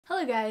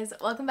Hello guys,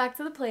 welcome back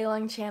to the Play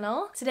Along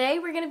channel. Today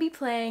we're going to be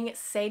playing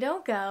Say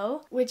Don't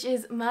Go, which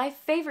is my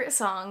favorite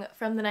song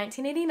from the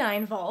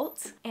 1989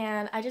 vault,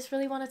 and I just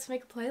really wanted to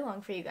make a play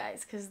along for you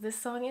guys because this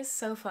song is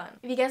so fun.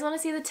 If you guys want to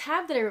see the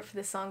tab that I wrote for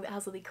this song that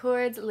has all the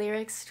chords,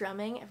 lyrics,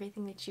 strumming,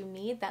 everything that you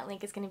need, that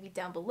link is going to be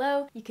down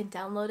below. You can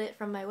download it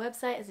from my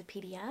website as a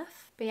PDF.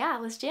 But yeah,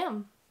 let's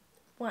jam.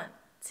 1,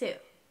 2,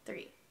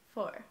 3,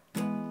 4.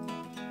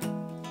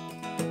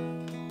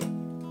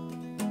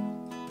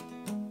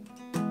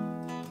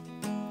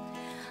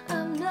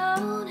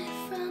 Known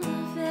it from the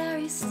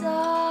very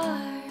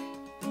start.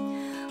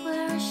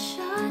 We're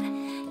shut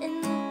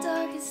in the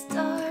darkest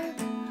dark.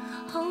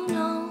 Oh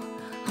no,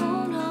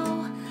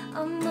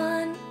 I'm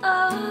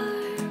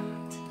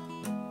unarmed.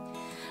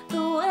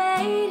 The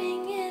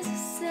waiting is a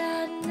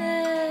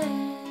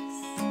sadness,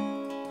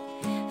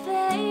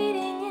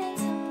 fading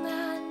into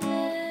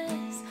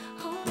madness.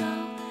 Oh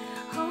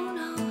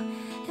no,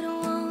 it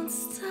won't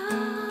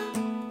stop.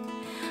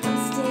 I'm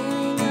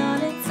standing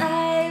on a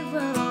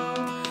tightrope.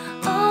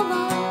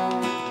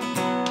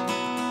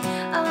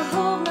 I'll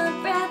hold my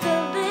breath a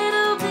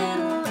little bit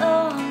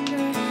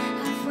longer,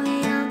 halfway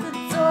out the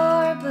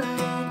door, but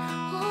it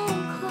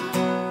won't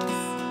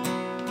close.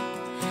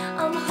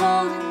 I'm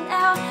holding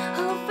out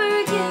hope for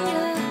you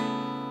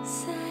to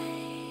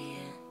say,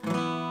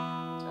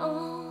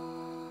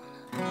 don't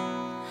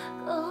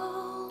go.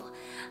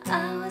 I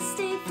will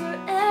stay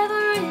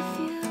forever if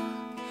you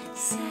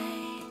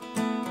say,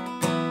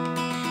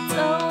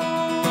 don't.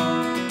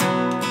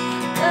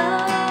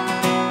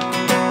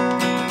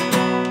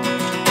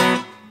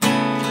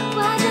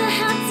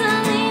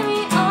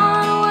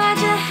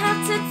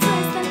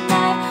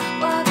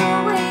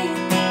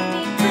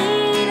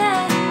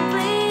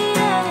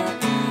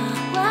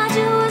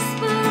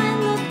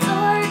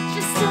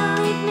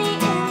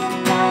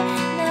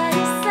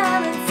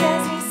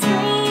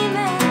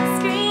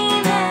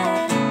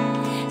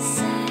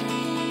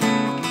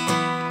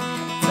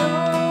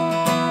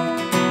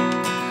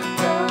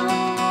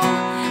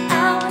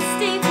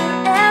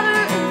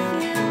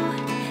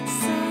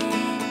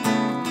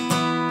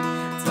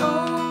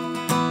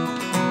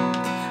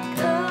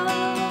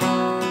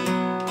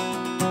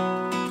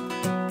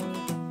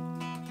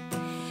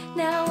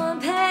 Now I'm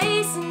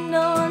pacing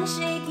on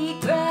shaky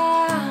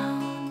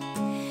ground.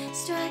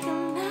 Strike a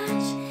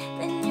match,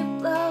 then you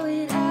blow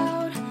it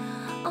out.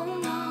 Oh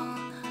no,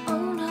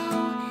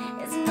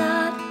 it's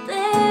not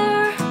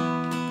there.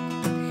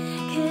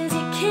 'Cause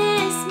you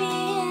kiss me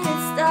and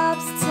it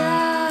stops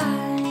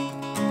time.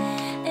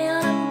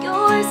 And I'm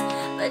yours,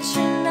 but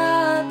you're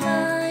not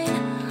mine.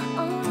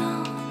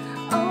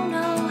 Oh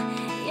no,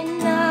 you're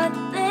not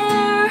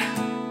there.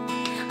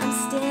 I'm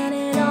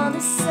standing on the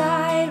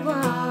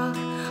sidewalk.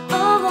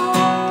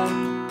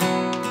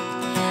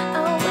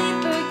 I'll wait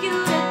for you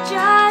to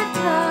drive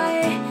by.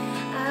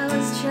 I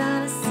was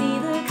trying to see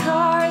the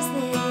cars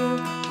that you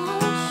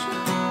won't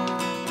show.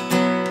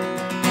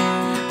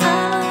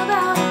 I'm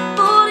about to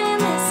bolt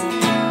unless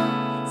you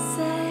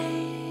say,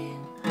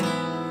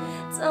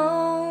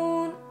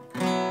 don't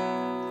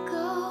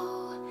go.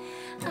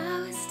 I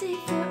would stay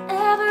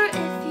forever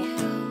if you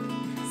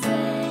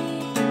say,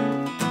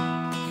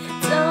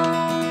 don't.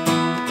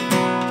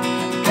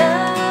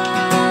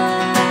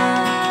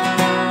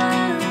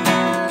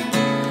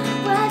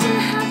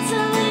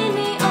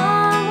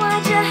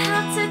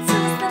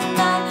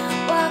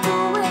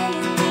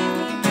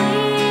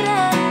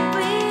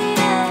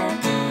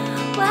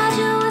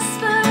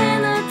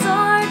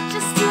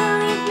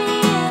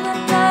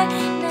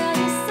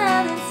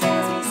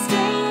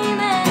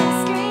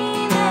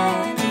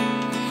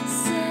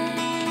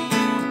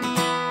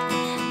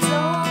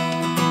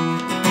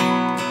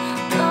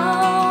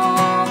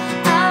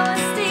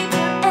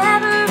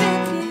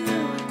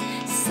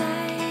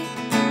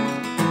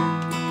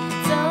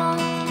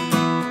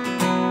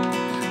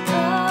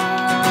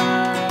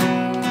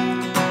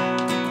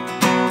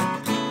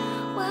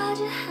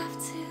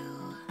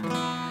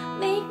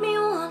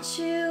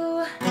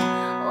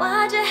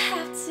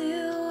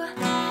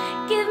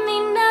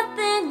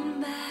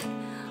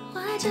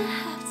 Why'd you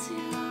have to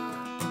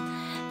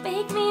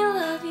make me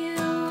love you?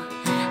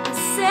 I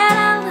said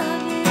I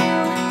love you.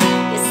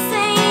 You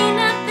say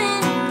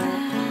nothing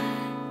back.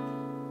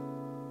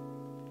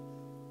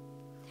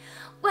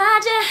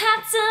 Why'd you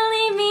have to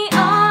leave me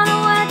on?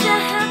 Why'd you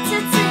have to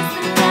take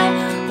the night?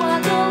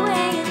 Walk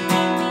away and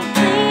leave me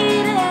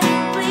bleeding.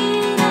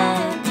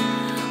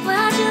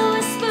 Why'd you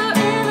whisper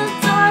in the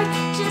dark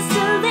just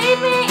to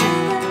leave me in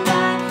the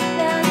night?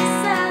 Now your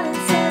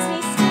silence has me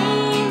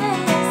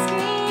screaming.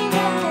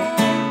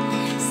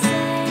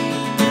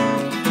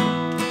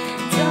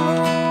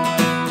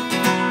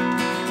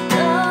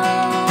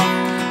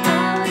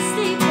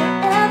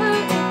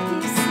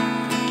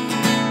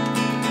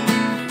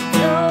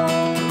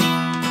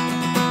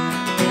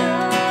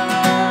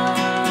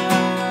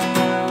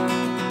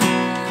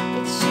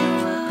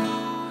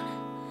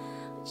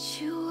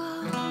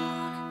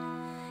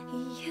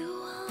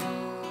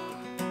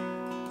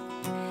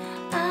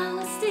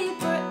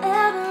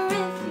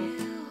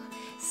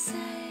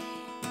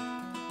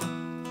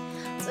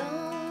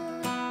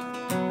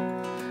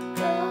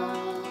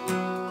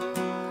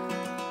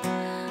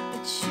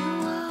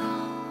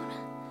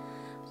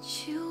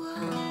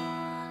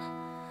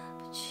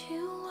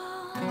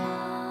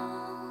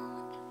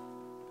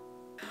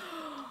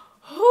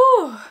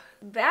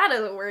 that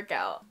is a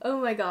workout. Oh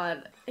my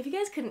god. If you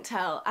guys couldn't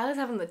tell, I was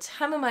having the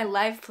time of my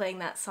life playing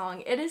that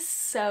song. It is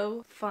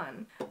so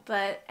fun.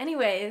 But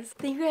anyways,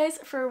 thank you guys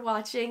for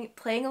watching,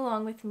 playing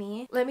along with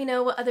me. Let me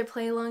know what other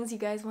play alongs you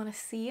guys want to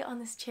see on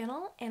this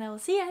channel, and I will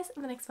see you guys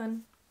in the next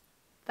one.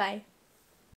 Bye.